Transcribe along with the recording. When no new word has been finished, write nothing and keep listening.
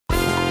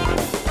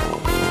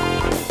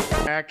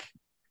Jack,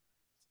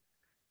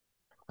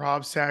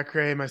 Rob,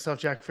 Sacre, myself,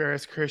 Jack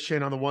Ferris,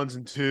 Christian on the ones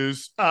and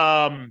twos.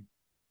 Let's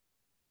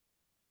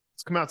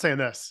come out saying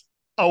this.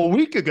 A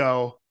week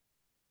ago,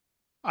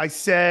 I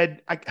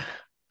said, I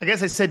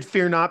guess I said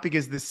fear not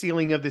because the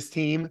ceiling of this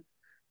team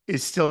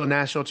is still a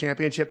national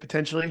championship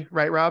potentially,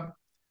 right, Rob?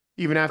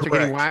 Even after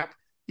getting Correct. whacked,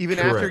 even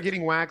after Correct.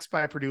 getting waxed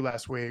by Purdue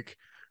last week,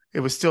 it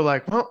was still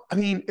like, well, I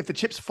mean, if the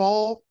chips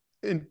fall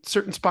in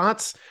certain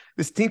spots,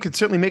 this team could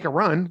certainly make a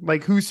run.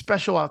 Like, who's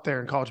special out there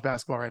in college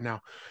basketball right now?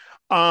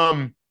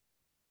 Um,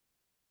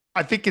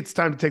 I think it's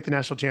time to take the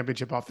national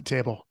championship off the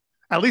table,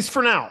 at least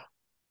for now.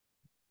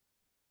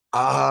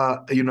 Uh,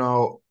 you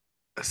know,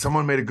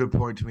 Someone made a good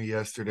point to me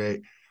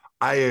yesterday.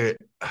 I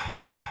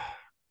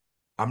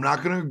I'm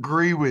not going to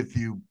agree with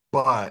you,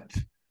 but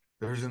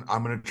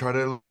I'm going to try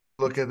to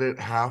look at it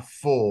half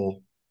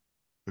full,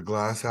 the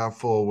glass half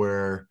full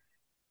where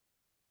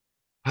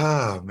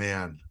oh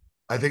man,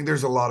 I think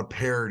there's a lot of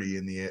parity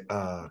in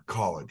the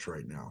college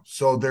right now.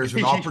 So there's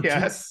an opportunity.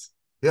 Yes.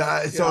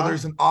 Yeah, so Yeah.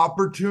 there's an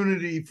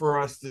opportunity for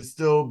us to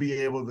still be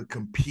able to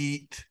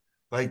compete.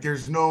 Like,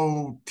 there's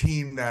no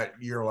team that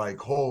you're like,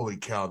 holy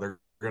cow, they're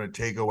going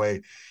to take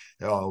away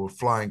with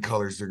flying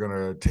colors. They're going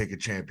to take a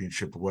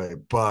championship away.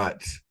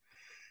 But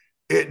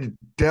it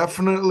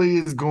definitely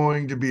is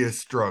going to be a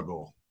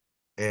struggle,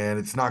 and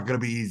it's not going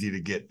to be easy to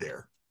get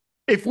there.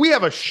 If we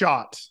have a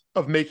shot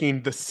of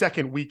making the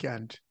second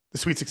weekend, the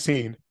Sweet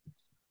 16,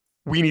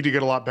 we need to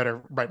get a lot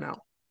better right now.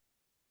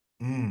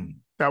 Mm.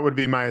 That would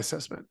be my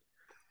assessment.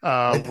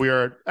 I We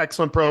are an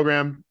excellent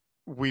program.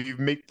 We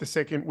make the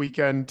second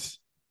weekend.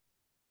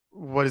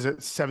 What is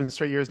it? 7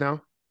 straight years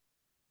now?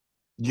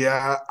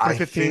 Yeah, I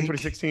 2015, think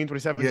 2016, yeah,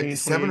 2017,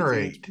 7 or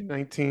 2018, 8.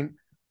 2019.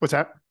 What's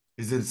that?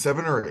 Is it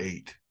 7 or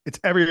 8? It's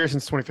every year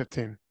since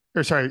 2015.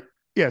 Or sorry,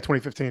 yeah,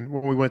 2015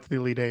 when we went to the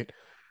Elite Eight.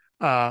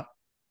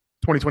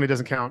 2020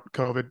 doesn't count.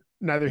 COVID,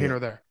 neither here Yeah. nor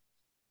there.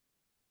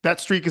 That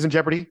streak is in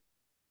jeopardy.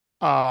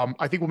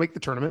 I think we'll make the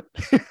tournament.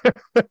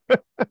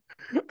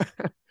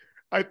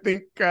 I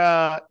think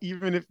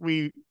even if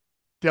we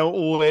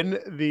don't win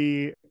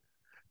the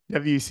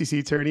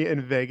WCC tourney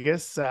in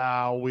Vegas,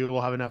 we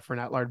will have enough for an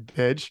at-large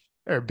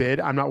bid.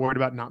 I'm not worried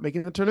about not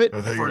making the tournament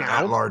I thought you for were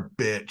now. at-large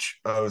bitch.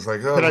 I was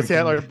like, oh, Did I we say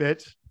can. at-large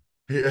bitch?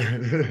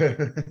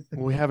 Yeah.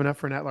 We have enough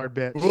for an at-large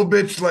bitch. We'll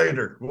bitch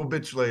later. We'll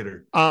bitch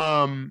later.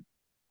 Um,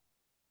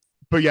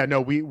 but yeah,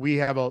 no, we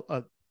have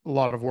a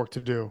lot of work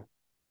to do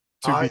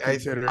to be I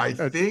considered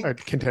a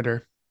think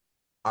contender.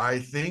 I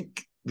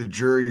think the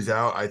jury's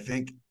out. I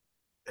think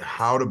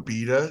how to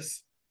beat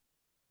us.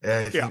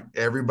 And I Yeah, think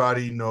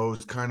everybody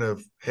knows kind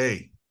of,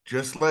 hey,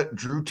 just let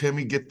Drew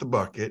Timmy get the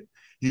bucket.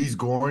 He's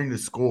going to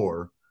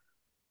score,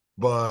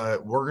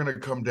 but we're going to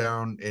come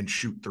down and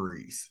shoot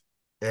threes.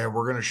 And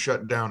we're going to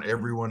shut down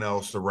everyone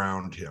else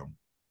around him.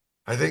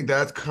 I think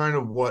that's kind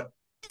of what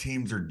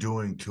teams are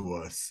doing to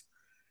us.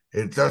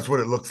 That's what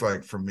it looks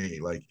like for me.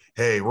 Like,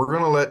 hey, we're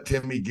gonna let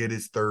Timmy get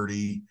his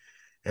 30,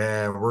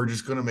 and we're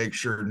just gonna make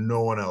sure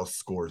no one else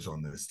scores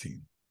on this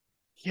team.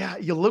 yeah.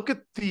 You look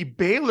at the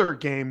Baylor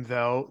game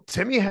though.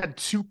 Timmy had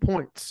 2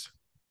 points,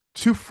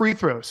 two free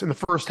throws in the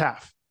first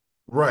half.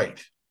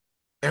 Right.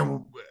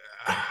 And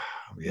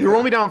They were yeah.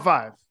 only down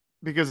five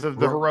because of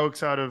the We're,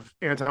 heroics out of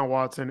Anton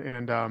Watson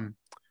and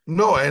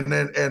no, and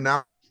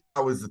that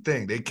was the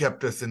thing. They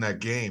kept us in that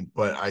game,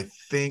 but I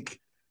think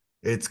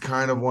it's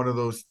kind of one of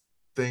those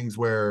things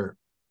where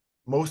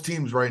most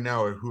teams right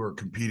now who are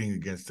competing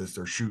against us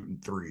are shooting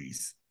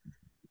threes.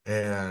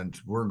 And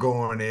we're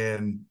going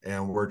in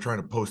and we're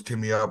trying to post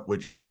Timmy up,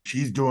 which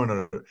he's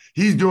doing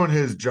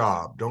his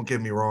job. Don't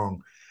get me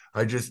wrong.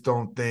 I just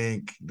don't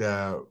think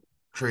that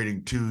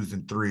trading twos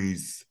and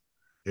threes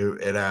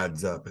it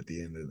adds up at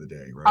the end of the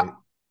day, uh,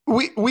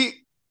 right? we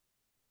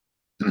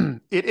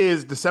it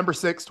is December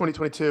 6th,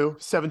 2022,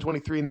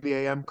 7:23 in the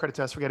AM. Credit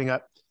to us for getting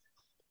up.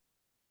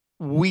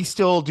 We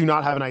still do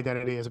not have an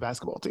identity as a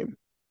basketball team.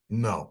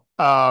 No,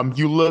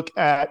 You look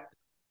at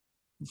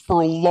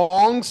for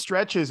long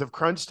stretches of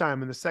crunch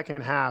time in the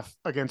second half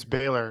against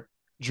Baylor,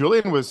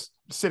 Julian was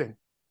sitting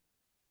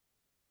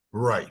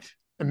right.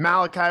 and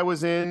Malachi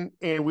was in,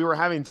 and we were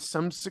having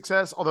some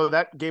success, although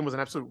that game was an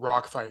absolute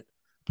rock fight.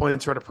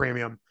 Points were at a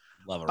premium.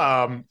 Love a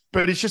rock.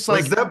 But it's just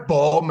Was like that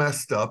ball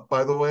messed up,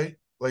 by the way?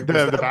 Like,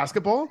 was the that,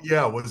 basketball,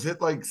 yeah, was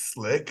it like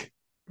slick?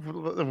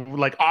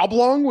 like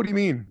oblong. What do you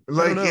mean? I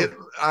don't Like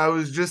know. I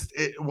was just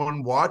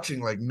when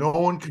watching, like no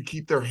one could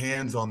keep their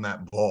hands on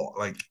that ball.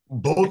 Like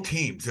both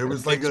teams, The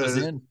fix was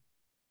in.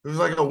 it was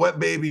like a wet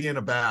baby in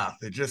a bath.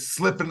 It just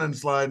slipping and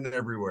sliding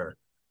everywhere.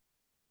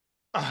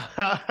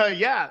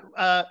 Yeah.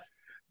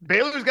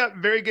 Baylor's got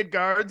very good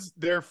guards.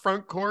 Their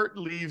front court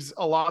leaves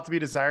a lot to be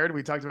desired.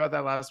 We talked about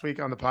that last week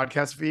on the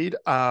podcast feed.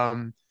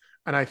 And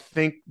I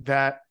think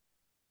that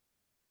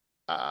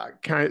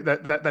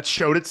that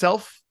showed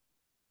itself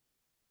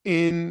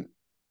in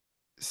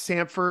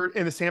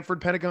in the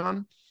Sanford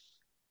Pentagon.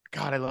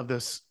 God, I love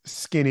those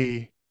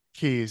skinny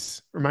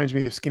keys. Reminds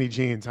me of skinny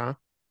jeans, huh?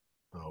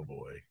 Oh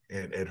boy,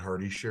 and Ed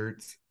Hardy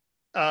shirts.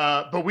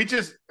 But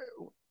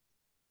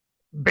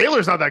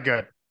Baylor's not that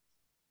good.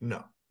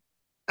 No,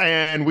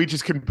 and we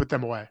just couldn't put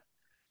them away.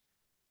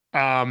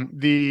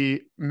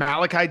 The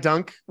Malachi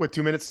dunk with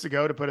 2 minutes to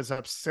go to put us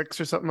up 6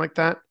 or something like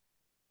that,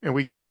 and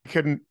we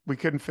couldn't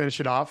finish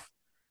it off.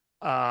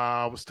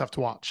 Was tough to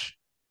watch.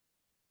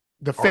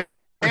 The Our,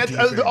 fans,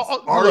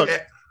 our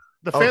defense.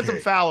 the phantom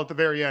Okay. foul at the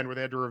very end where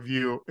they had to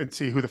review and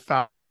see who the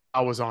foul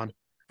was on,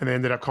 and they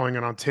ended up calling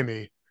it on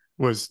Timmy,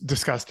 was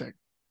disgusting.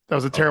 That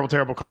was a Oh, terrible,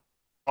 terrible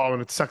call,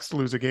 and it sucks to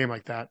lose a game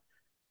like that.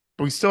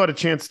 But we still had a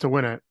chance to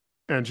win it,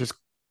 and just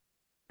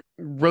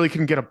really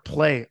couldn't get a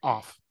play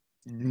off.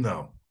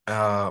 no.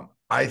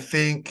 I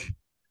think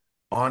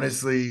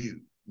honestly,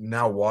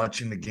 now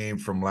watching the game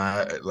from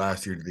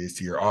last year to this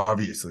year,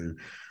 obviously,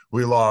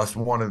 we lost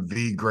one of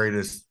the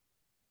greatest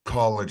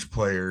college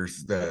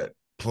players that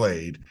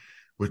played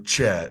with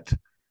Chet,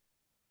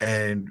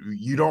 and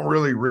you don't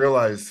really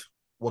realize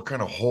what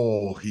kind of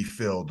hole he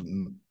filled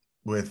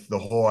with the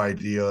whole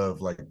idea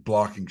of like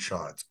blocking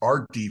shots.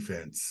 Our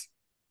defense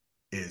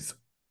is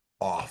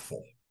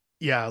awful,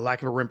 Yeah,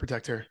 lack of a rim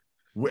protector.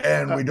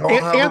 and we don't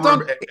have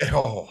Anton a rim.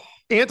 Oh,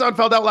 Anton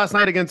fell out last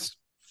night against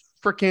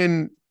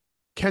freaking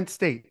Kent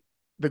State,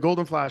 the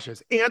Golden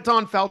Flashes.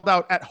 Anton fell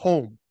out at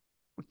home.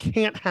 We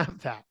can't have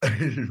that.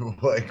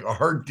 like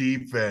our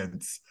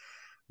defense,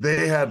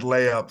 they had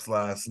layups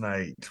last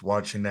night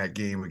watching that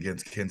game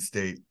against Kent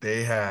State.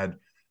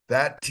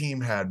 That team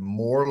had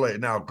more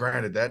now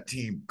granted that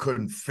team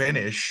couldn't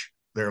finish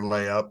their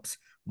layups,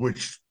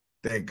 which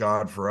thank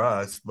God for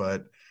us,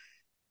 but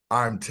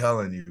I'm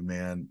telling you,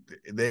 man,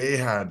 they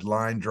had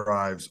line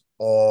drives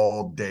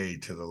all day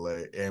to the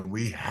lay, and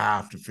we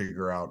have to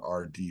figure out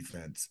our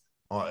defense.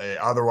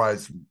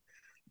 Otherwise,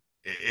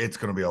 it's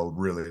going to be a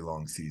really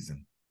long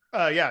season.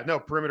 Yeah, no,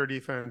 perimeter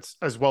defense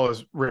as well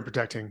as rim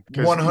protecting,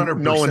 because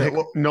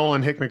 100%.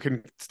 Nolan Hickman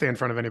couldn't stay in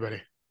front of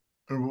anybody.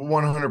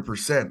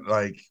 100%.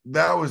 Like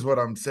that was what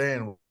I'm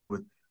saying.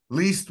 With at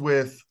least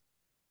with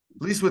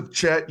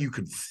Chet, you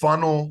could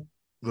funnel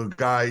the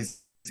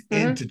guys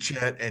into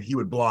Chet, and he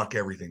would block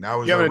everything. That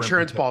was you have an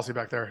insurance policy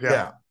back there.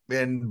 Yeah.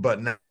 But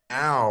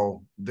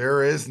now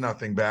there is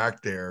nothing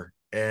back there,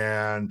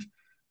 and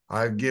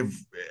I give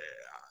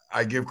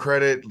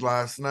credit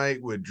last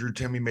night with Drew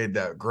Timmy made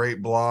that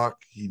great block.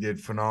 He did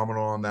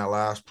phenomenal on that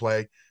last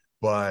play,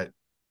 but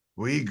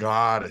we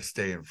gotta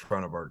stay in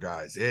front of our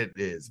guys. It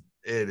is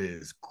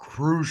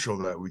crucial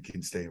that we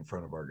can stay in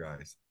front of our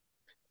guys.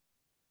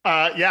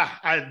 Yeah.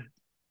 I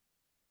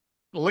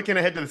looking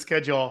ahead to the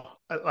schedule,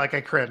 like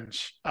I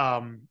cringe.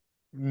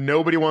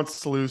 Nobody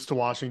wants to lose to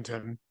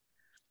Washington.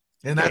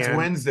 And that's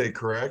Wednesday,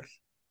 correct?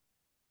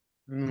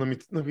 Let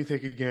me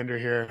take a gander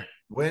here.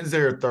 Wednesday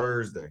or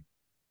Thursday?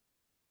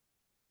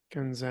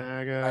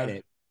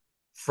 Gonzaga.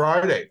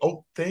 Friday.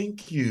 Oh,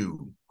 thank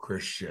you,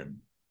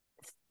 Christian.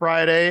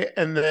 Friday,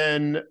 and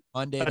then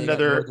Monday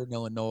another Northern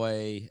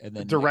Illinois, and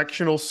then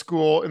directional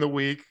school in the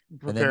week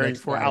preparing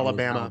for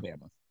Alabama.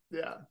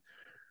 Yeah.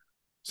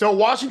 So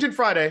Washington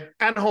Friday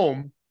at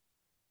home.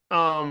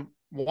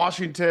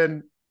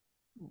 Washington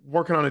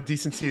working on a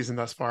decent season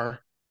thus far.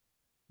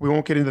 We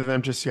won't get into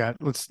them just yet.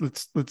 Let's.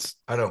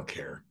 I don't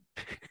care.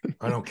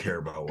 I don't care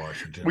about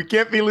Washington. We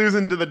can't be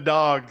losing to the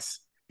dogs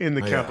in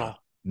the kennel. Yeah,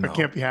 no. That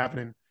can't be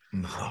happening.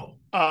 No.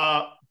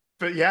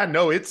 But yeah,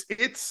 no, it's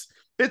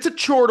a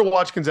chore to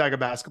watch Gonzaga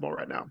basketball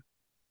right now.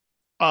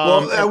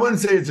 Well, I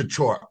wouldn't say it's a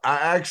chore. I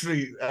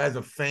actually, as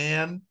a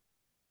fan,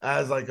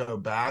 as like a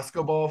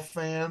basketball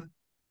fan,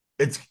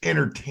 it's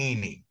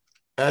entertaining.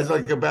 As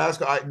like a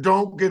basketball, I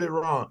don't get it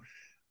wrong.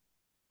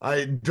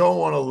 I don't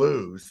want to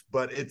lose,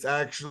 but it's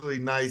actually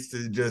nice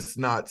to just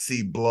not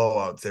see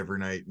blowouts every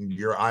night. And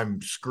I'm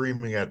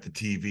screaming at the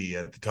TV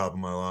at the top of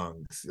my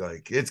lungs.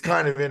 Like it's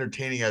kind of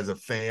entertaining as a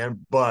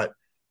fan, but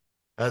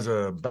as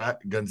a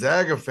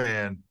Gonzaga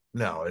fan,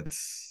 no,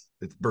 it's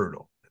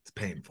brutal. It's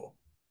painful.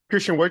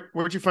 Christian,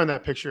 where'd you find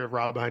that picture of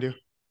Rob behind you?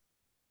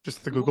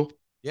 Just the Google?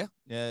 Yeah.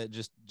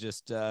 Just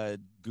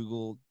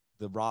Google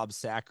the Rob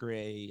Sacre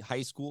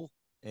High School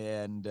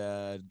and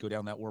go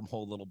down that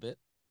wormhole a little bit.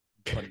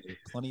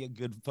 Plenty of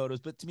good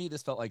photos, but to me,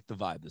 this felt like the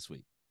vibe this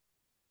week.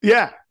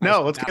 Yeah,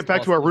 no, let's get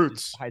back to our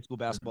roots. High school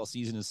basketball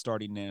season is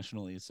starting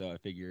nationally, so I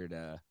figured,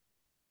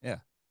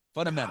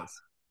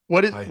 fundamentals.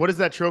 What is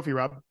that trophy,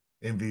 Rob?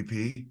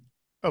 MVP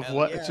of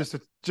what? Yeah. It's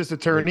just a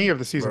tourney of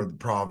the season, or the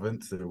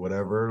province or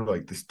whatever.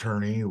 Like this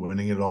tourney,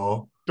 winning it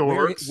all.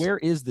 Where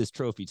is this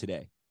trophy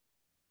today?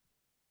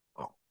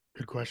 Oh,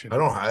 good question. I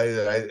don't.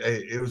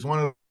 It was one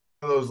of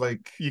those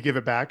like you give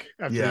it back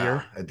after the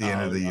year at the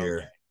end of the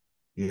year.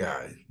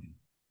 Yeah,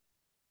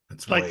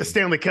 it's like the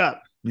Stanley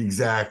Cup.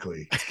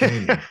 Exactly. It's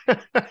Canadian.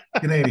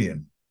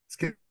 Canadian. It's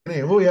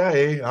Canadian. Oh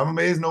yeah, I'm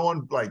amazed no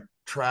one like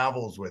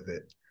travels with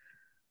it.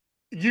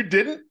 You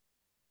didn't?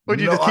 Would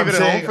you just keep it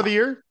at home for the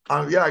year?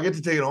 Yeah, I get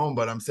to take it home,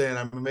 but I'm saying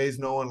I'm amazed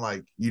no one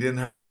like you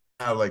didn't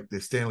have like the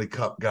Stanley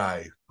Cup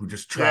guy who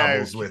just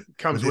travels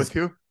comes with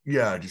you.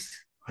 Yeah, just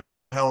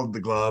held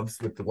the gloves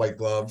with the white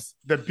gloves.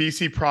 The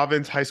BC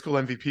Province high school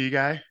MVP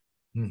guy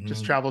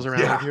just travels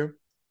around with you.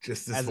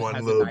 Just this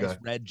one little nice guy,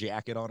 red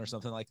jacket on or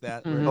something like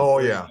that. Mm-hmm. Oh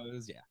yeah.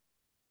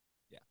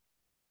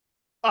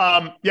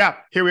 Yeah.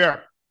 Here we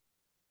are.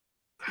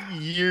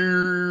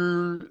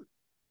 you're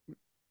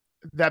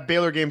that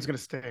Baylor game's going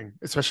to sting,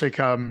 especially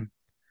come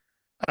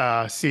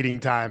seeding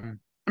time.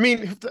 I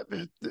mean,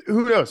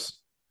 who knows?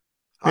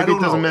 I Maybe it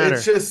don't doesn't know.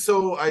 It's matter. just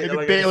so Maybe like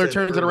I Baylor said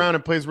turns it earlier, around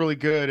and plays really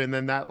good, and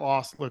then that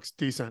loss looks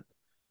decent.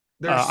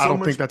 there's I so don't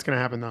think much, that's going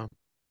to happen though.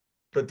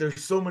 but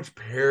there's so much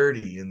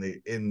parity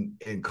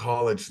in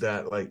college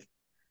that like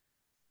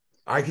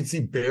I could see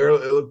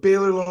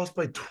Baylor lost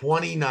by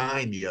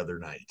 29 the other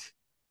night.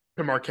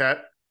 To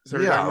Marquette, is that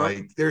what you're Yeah, talking about?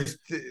 like there's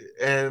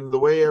and the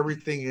way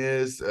everything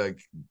is, like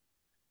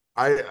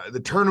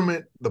the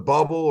tournament, the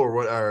bubble, or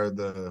what, or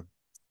the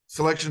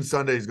selection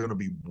Sunday is going to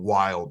be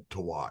wild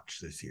to watch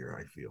this year.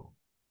 I feel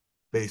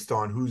based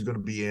on who's going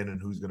to be in and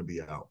who's going to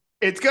be out.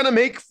 It's going to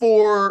make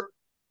for,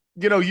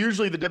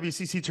 usually the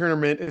WCC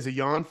tournament is a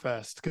yawn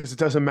fest because it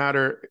doesn't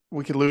matter.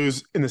 We could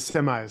lose in the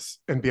semis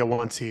and be a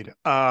 1 seed.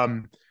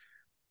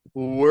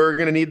 We're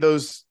going to need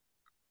those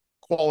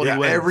quality Yeah,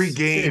 every wins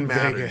game in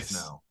matters Vegas.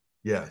 now.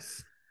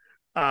 Yes.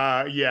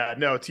 Yeah,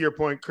 no, to your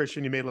point,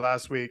 Christian, you made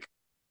last week.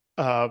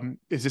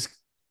 Does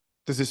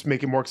this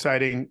make it more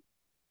exciting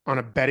on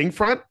a betting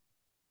front?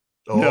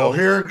 Oh, No,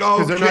 here it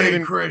because goes, okay,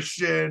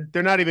 Christian.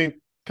 they're not even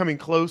coming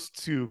close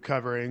to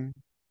covering.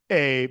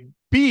 A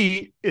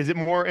B, is it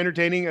more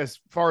entertaining as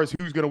far as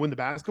who's going to win the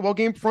basketball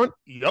game front?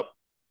 Yep.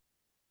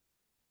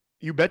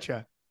 You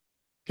betcha.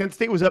 Kent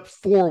State was up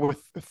 4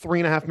 with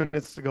 3.5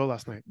 minutes to go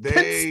last night.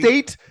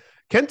 They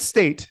Kent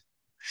State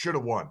should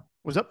have won.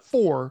 was up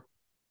 4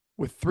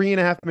 with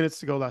 3.5 minutes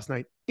to go last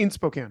night in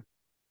Spokane.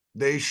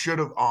 They should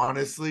have,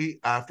 honestly,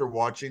 after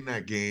watching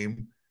that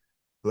game,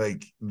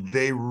 like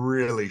they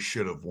really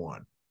should have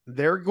won.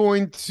 They're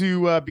going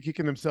to be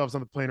kicking themselves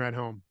on the plane ride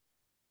home,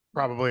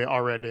 probably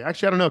already.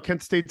 Actually, I don't know.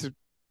 Kent State's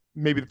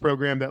maybe the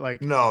program that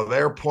like. No,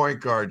 their point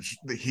guard,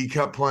 he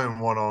kept playing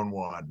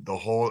one-on-one the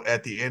whole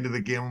at the end of the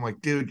game. I'm like,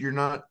 dude, you're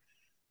not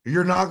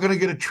going to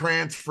get a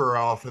transfer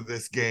off of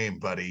this game,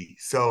 buddy.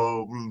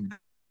 So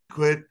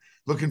quit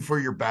looking for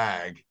your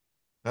bag.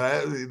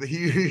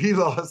 He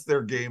lost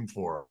their game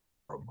for him.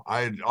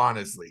 I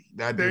honestly,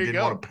 that There dude you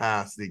didn't go. want to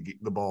pass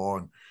the ball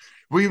on.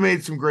 We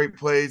made some great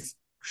plays.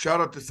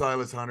 Shout out to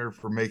Silas Hunter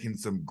for making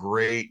some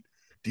great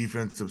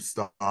defensive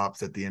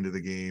stops at the end of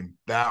the game.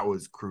 That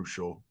was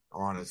crucial,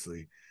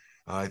 honestly.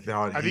 I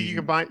thought I think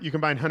you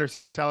combine Hunter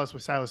Salas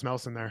with Silas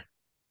Melson there.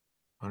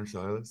 Hunter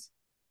Silas.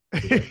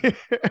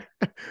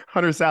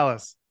 Hunter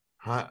Salas.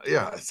 Yeah.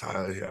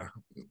 Yeah.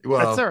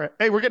 Well, that's all right.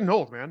 Hey, we're getting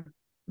old, man.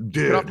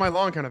 Dude, get off my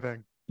lawn, kind of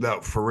thing. No,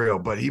 for real.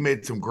 But he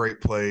made some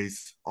great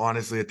plays,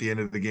 honestly, at the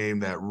end of the game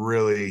that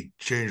really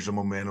changed the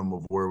momentum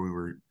of where we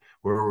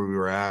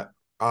were at.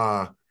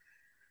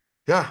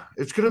 Yeah,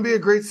 it's gonna be a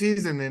great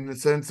season in the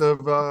sense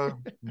of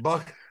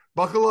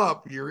buckle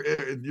up.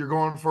 You're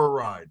going for a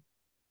ride.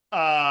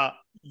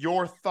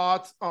 Your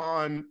thoughts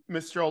on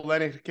Mr.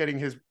 Olenek getting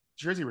his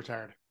jersey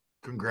retired?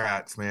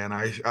 Congrats, man.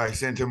 I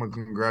sent him a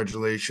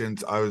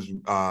congratulations. I was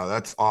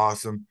that's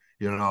awesome.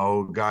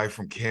 Guy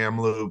from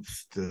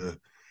Kamloops to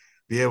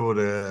be able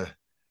to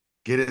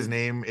get his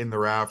name in the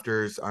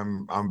rafters.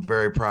 I'm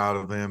very proud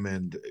of him,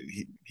 and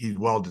he's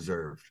well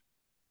deserved.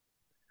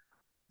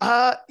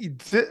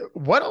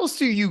 What else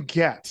do you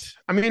get?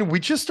 I mean, we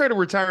just started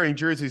retiring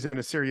jerseys in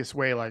a serious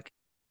way like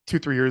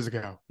 2-3 years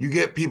ago. You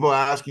get people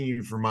asking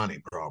you for money,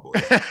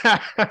 probably.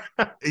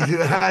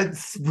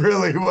 That's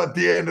really what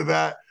the end of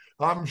that.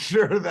 I'm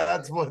sure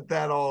that's what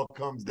that all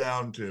comes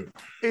down to.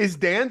 Is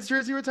Dan's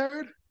jersey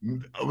retired?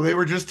 They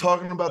were just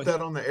talking about that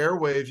on the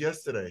airwaves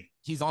yesterday.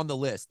 He's on the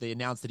list. They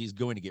announced that he's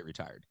going to get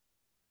retired.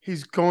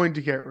 He's going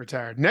to get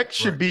retired. Next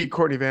should be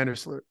Courtney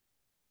Vandersloot.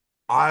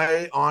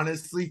 I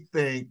honestly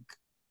think,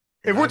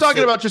 if we're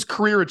talking about just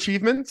career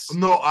achievements.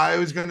 No, I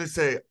was going to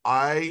say,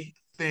 I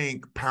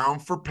think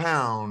pound for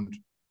pound,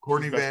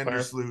 Courtney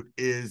Vandersloot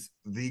is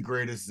the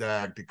greatest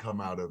Zag to come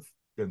out of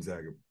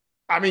Gonzaga.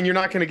 I mean, you're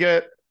not going to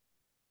get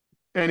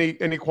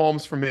any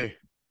qualms from me.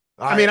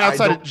 I mean,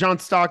 outside of John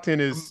Stockton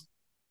is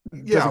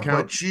yeah,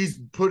 but she's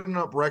putting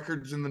up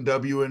records in the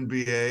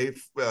WNBA.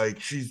 Like,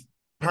 she's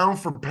pound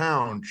for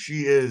pound,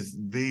 she is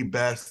the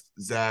best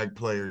Zag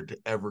player to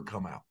ever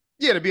come out.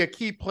 Yeah, to be a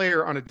key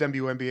player on a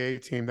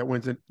WNBA team that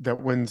wins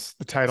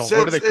the title.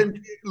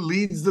 And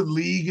leads the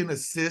league in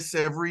assists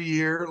every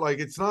year. Like,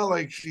 it's not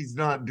like she's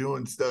not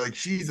doing stuff. Like,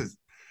 she's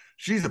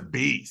a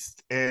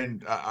beast.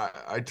 And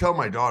I tell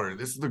my daughter,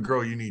 this is the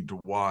girl you need to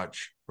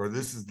watch, or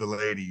this is the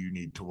lady you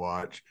need to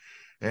watch.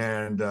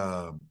 And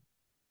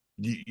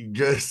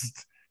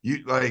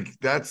you like,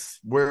 that's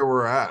where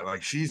we're at.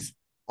 Like, she's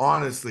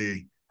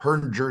honestly,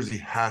 her jersey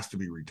has to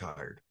be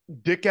retired.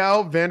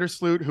 Dickow,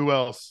 Vandersloot, who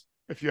else?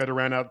 If you had to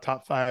round out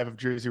top 5 of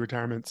jersey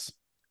retirements.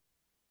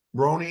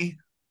 Roni,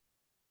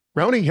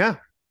 yeah.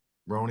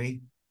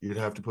 Roni, you'd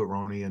have to put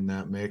Roni in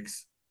that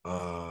mix.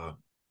 I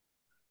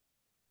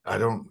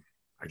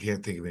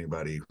can't think of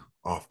anybody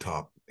off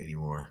top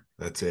anymore.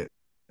 That's it.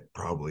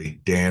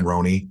 Probably Dan,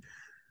 Roni.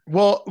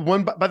 Well,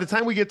 by the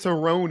time we get to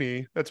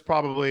Roni, that's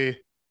probably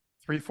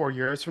 3-4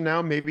 years from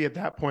now. Maybe at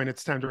that point,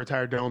 it's time to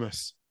retire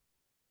Domus.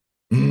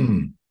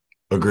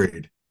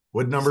 Agreed.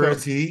 What number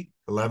is he?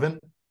 11?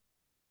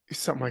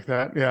 something like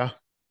that. Yeah.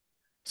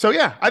 So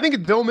yeah, I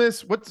think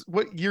Domus.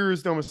 What year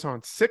is Domus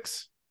on?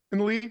 6 in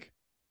the league?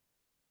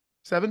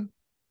 7?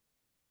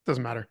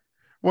 Doesn't matter.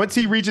 Once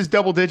he reaches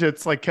double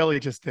digits, like Kelly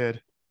just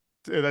did,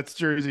 that's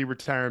jersey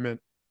retirement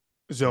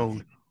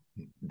zone.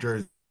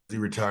 Jersey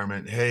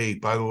retirement. Hey,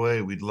 by the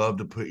way, we'd love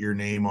to put your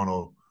name on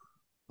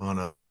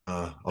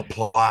a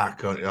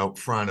plaque out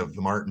front of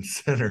the Martin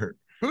Center.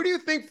 Who do you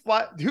think?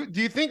 Who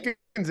do you think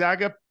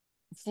Gonzaga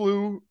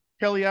flew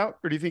Kelly out,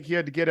 or do you think he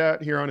had to get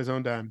out here on his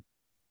own dime?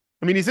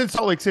 I mean, he's in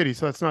Salt Lake City,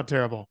 so that's not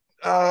terrible.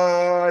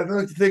 I'd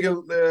like to think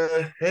of,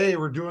 hey,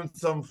 we're doing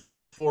something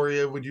for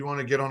you. Would you want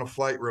to get on a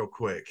flight real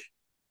quick?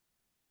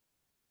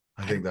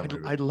 I think that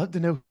I'd love to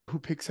know who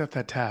picks up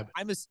that tab.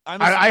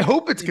 I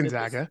hope it's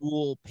Gonzaga.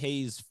 School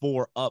pays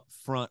for up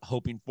front,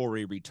 hoping for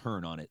a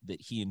return on it.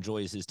 That he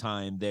enjoys his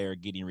time there,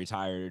 getting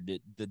retired,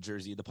 the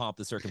jersey, the pomp,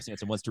 the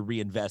circumstance, and wants to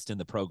reinvest in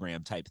the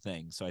program type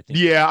thing. So I think,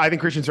 yeah, I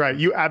think Christian's right.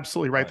 You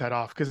absolutely write that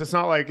off because it's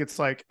not like it's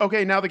like,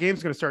 okay, now the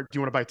game's going to start. Do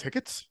you want to buy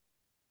tickets?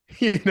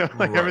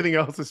 Like everything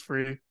else is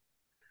free.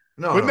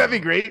 No, wouldn't that be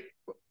great?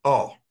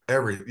 Oh,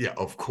 yeah,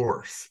 of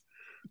course.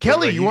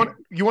 Kelly, like,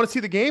 you want to see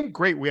the game?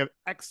 Great. We have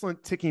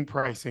excellent ticking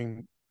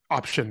pricing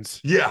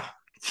options. Yeah.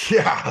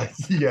 Selling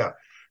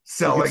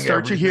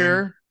start everything. You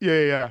here.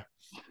 Yeah.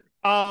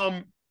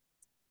 I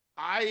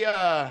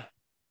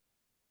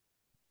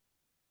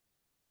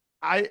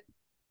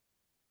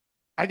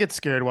get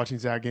scared watching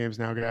Zag games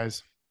now,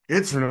 guys. I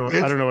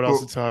don't know what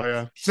else to tell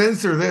you.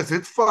 Censor this.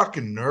 It's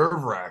fucking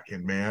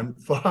nerve-wracking, man.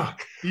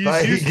 Fuck.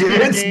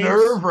 It's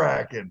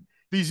nerve-wracking.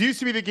 These used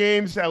to be the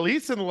games, at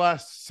least in the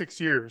last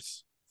 6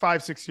 years.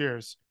 5-6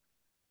 years,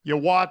 you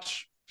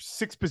watch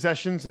 6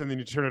 possessions and then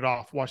you turn it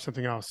off, watch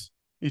something else,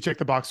 you check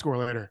the box score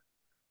later.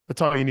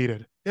 That's all you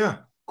needed. Yeah,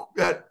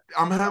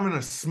 I'm having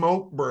a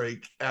smoke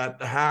break at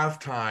the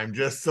halftime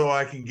just so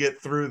I can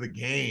get through the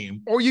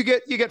game. Or you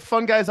get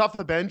fun guys off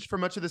the bench for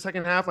much of the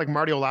second half, like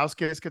Marty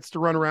Olauskas gets to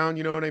run around,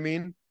 you know what I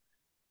mean?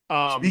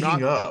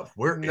 Speaking of,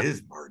 where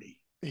is Marty?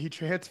 He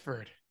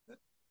transferred.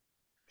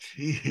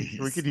 Jeez,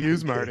 we could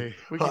use Marty.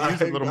 We could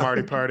use a little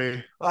Marty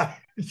party. I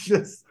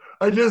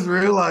just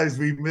realized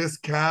we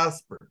missed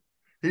Casper.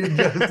 He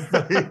just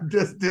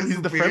disappeared.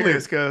 He's the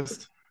friendliest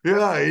ghost.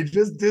 Yeah, he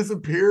just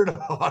disappeared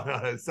on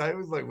us. I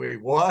was like,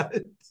 wait, what?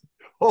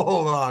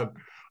 Hold on.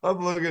 I'm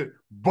looking.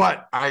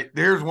 But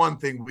there's one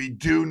thing we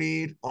do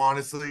need,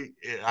 honestly.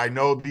 I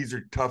know these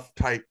are tough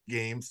type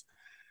games.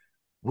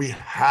 We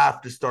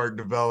have to start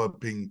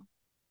developing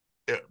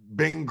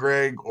Bing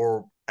Greg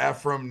or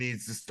Ephraim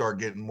needs to start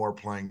getting more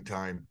playing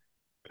time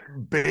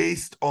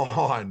based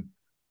on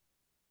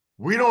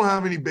we don't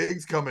have any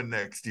bigs coming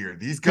next year.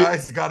 These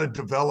guys got to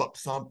develop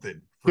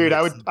something. Dude,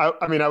 I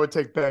would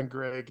take Ben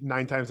Greg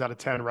 9 times out of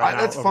 10 right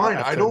now. That's fine.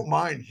 I don't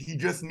mind. He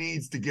just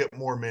needs to get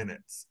more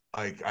minutes.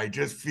 I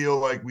just feel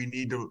like we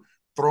need to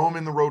throw him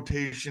in the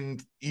rotation,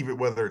 even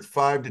whether it's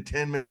 5 to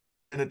 10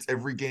 minutes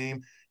every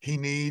game. He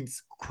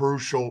needs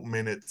crucial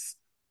minutes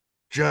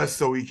just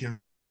so he can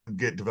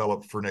get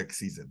developed for next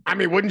season. I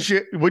mean, wouldn't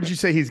you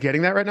say he's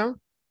getting that right now?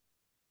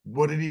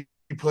 What did he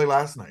play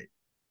last night?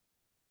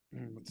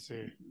 Let's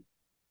see.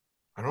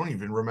 I don't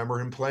even remember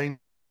him playing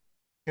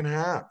in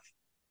half.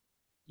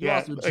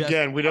 Yeah,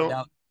 again, we don't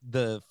out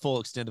the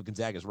full extent of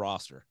Gonzaga's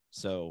roster.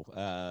 So,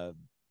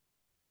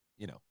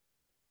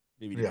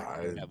 maybe. Yeah,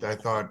 I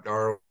thought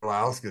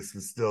Arlauskas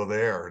was still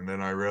there, and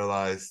then I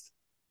realized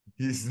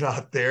he's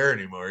not there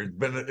anymore.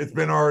 It's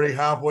been already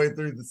halfway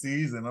through the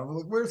season. I'm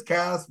like, where's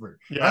Casper?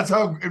 Yeah. That's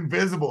how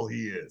invisible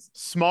he is.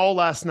 Small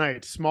last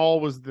night.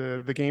 Small was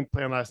the game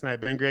plan last night.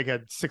 Ben Greg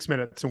had 6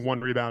 minutes and 1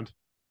 rebound.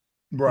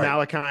 Right.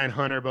 Malachi and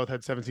Hunter both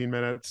had 17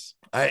 minutes.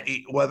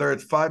 Whether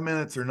it's 5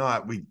 minutes or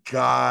not,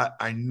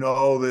 I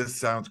know this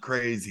sounds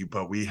crazy,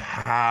 but we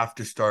have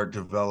to start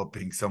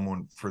developing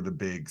someone for the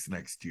bigs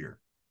next year.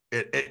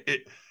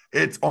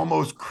 It's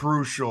almost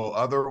crucial.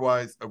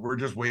 Otherwise, we're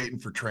just waiting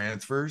for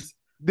transfers.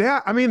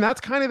 Yeah, I mean,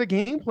 that's kind of the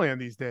game plan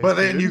these days. But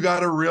then you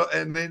got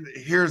and then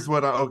here's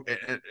what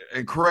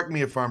and correct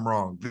me if I'm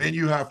wrong. Then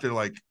you have to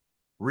like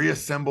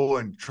reassemble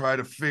and try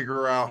to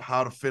figure out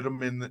how to fit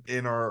them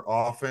in our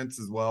offense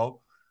as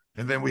well.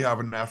 And then we have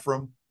an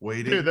Ephraim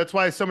waiting. Dude, that's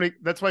why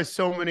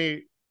so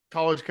many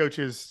college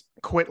coaches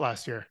quit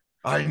last year.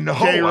 I know.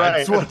 Jay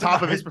Wright, at the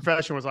top of his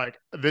profession, was like,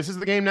 "This is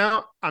the game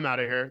now. I'm out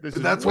of here.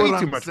 That's way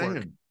too much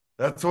work."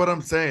 That's what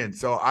I'm saying.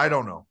 So I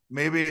don't know.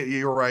 Maybe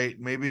you're right.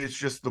 Maybe it's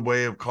just the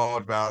way of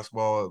college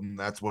basketball, and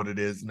that's what it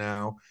is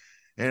now.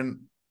 And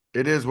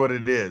it is what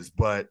it is.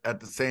 But at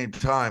the same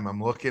time,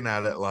 I'm looking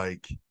at it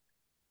like,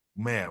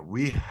 man,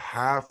 we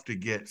have to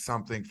get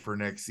something for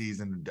next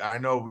season. I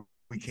know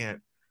we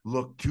can't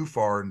look too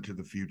far into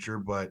the future,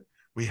 but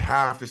we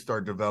have to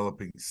start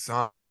developing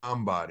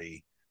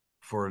somebody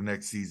for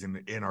next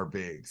season in our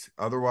bigs.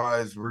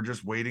 Otherwise, we're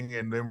just waiting,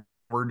 and then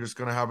we're just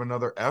going to have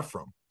another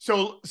Ephraim.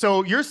 So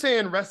you're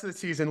saying rest of the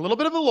season, a little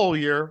bit of a lull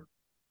year.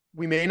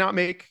 We may not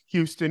make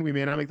Houston. We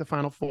may not make the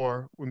Final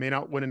Four. We may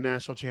not win a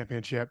national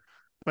championship.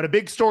 But a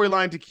big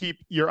storyline to keep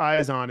your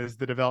eyes on is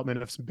the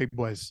development of some big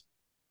boys.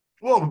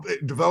 Well,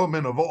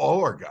 development of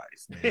all our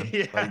guys,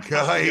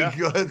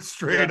 man.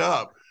 Straight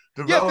up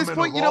Yeah, at this development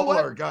point, of you know all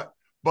what? our guys.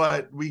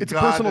 But It's a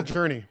personal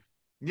journey.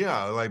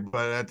 yeah,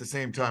 but at the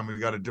same time,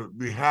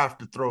 we have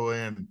to throw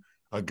in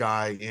a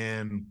guy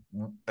in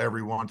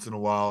every once in a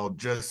while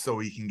just so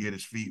he can get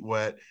his feet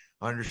wet.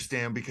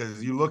 Understand?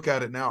 Because you look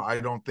at it now, I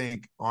don't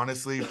think,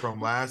 honestly,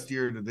 from last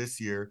year to this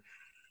year,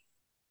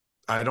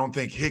 I don't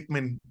think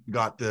Hickman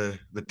got the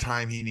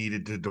time he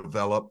needed to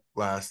develop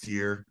last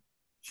year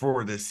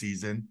for this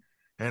season.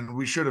 And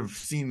we should have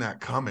seen that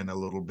coming a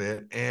little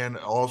bit. And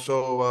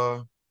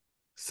also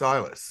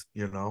Silas,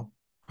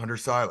 Hunter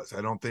Silas.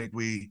 I don't think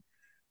we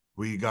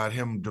got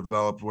him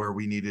developed where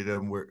we needed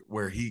him,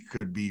 where he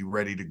could be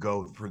ready to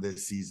go for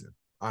this season.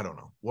 I don't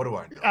know. What do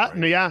I know?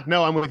 Right?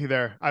 No, I'm with you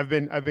there. I've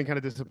been kind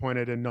of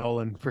disappointed in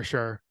Nolan for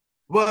sure.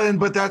 Well,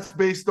 but that's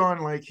based on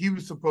like he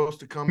was supposed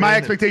to come. My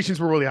expectations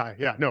were really high.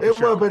 Yeah, no, for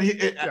sure. Well, but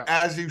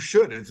as you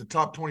should. It's a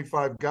top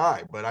 25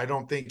 guy, but I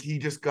don't think he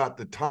just got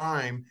the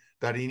time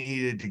that he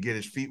needed to get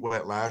his feet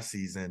wet last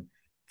season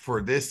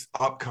for this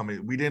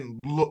upcoming. We didn't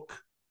look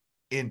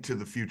into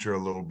the future a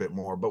little bit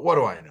more, but what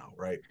do I know,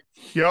 right?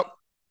 Yep.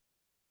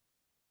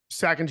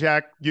 Sack and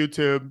Jack,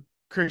 YouTube.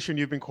 Christian,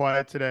 you've been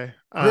quiet today.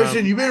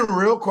 Christian, you've been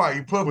real quiet.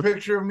 You put a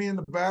picture of me in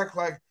the back,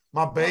 like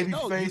my baby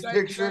face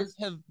picture. You guys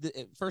have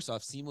first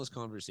off, seamless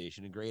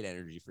conversation and great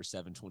energy for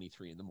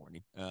 7:23 in the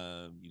morning.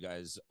 You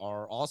guys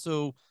are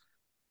also,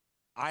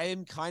 I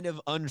am kind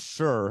of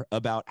unsure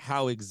about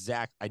how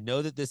exact. I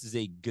know that this is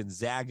a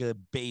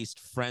Gonzaga-based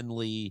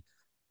friendly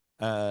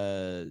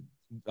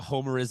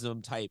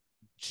homerism type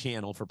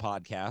channel for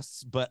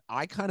podcasts, but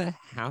I kind of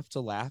have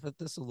to laugh at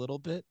this a little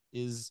bit.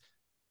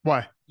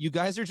 Why? You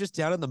guys are just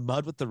down in the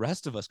mud with the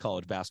rest of us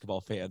college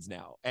basketball fans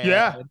now.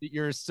 And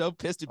you're so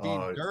pissed at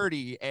being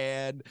dirty.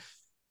 And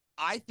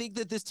I think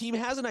that this team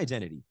has an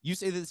identity. You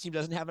say that this team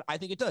doesn't have it. I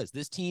think it does.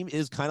 This team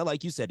is kind of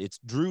like you said, it's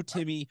Drew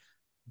Timme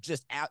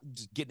just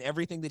getting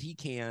everything that he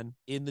can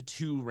in the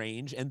 2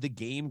 range and the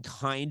game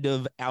kind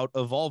of out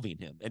evolving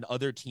him and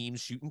other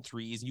teams shooting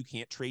threes and you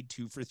can't trade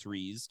 2 for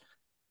 3s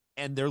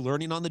and they're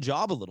learning on the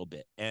job a little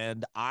bit.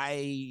 And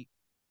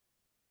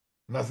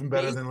nothing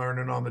better than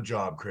learning on the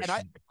job, Christian.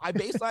 And I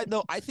baseline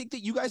though, I think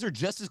that you guys are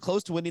just as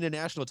close to winning a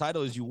national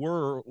title as you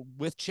were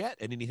with Chet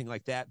and anything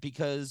like that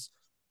because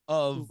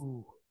of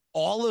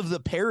all of the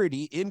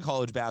parity in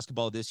college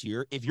basketball this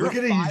year. If you're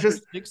a 5 or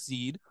 6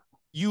 seed,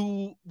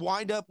 you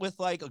wind up with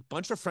like a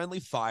bunch of friendly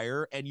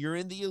fire and you're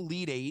in the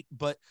Elite 8,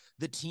 but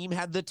the team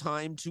had the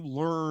time to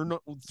learn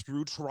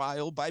through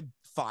trial by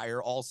fire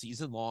all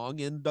season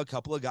long. And a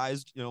couple of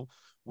guys,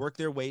 work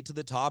their way to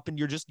the top and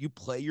you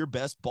play your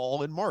best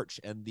ball in March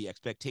and the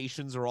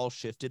expectations are all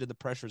shifted and the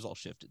pressure's all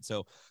shifted.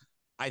 So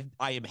I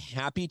am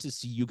happy to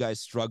see you guys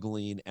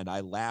struggling and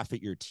I laugh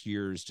at your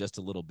tears just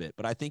a little bit,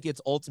 but I think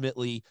it's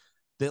ultimately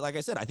that, like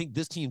I said, I think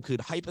this team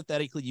could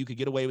hypothetically, you could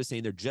get away with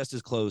saying they're just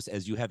as close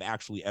as you have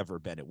actually ever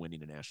been at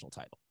winning a national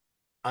title.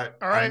 I'm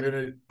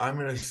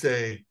gonna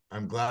say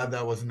I'm glad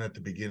that wasn't at the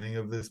beginning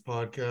of this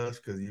podcast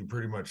because you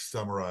pretty much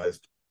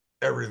summarized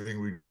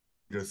everything we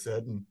just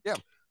said. And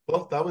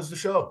well, that was the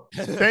show.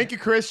 Thank you,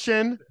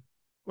 Christian.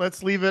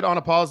 Let's leave it on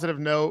a positive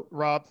note.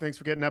 Rob, thanks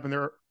for getting up in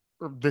there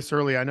this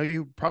early. I know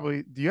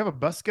do you have a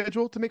bus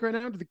schedule to make right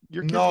now?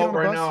 Your kids No,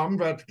 right now I'm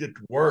about to get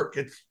to work.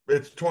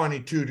 It's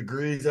 22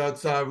 degrees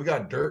outside. We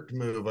got dirt to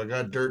move. I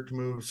got dirt to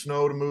move,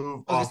 snow to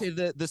move. I was gonna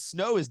say the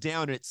snow is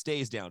down and it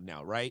stays down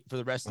now, right? For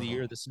the rest of the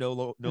year, the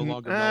snow no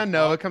longer.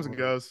 No, it comes and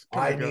goes.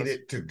 I need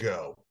it to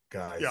go,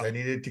 guys. Yeah. I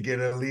need it to get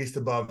at least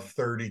above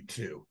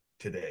 32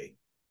 today.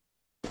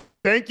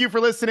 Thank you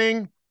for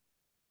listening.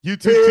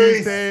 YouTube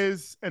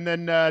Tuesdays, and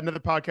then another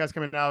podcast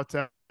coming out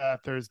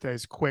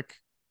Thursdays.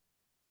 Quick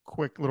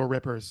little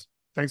rippers.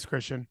 Thanks,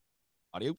 Christian.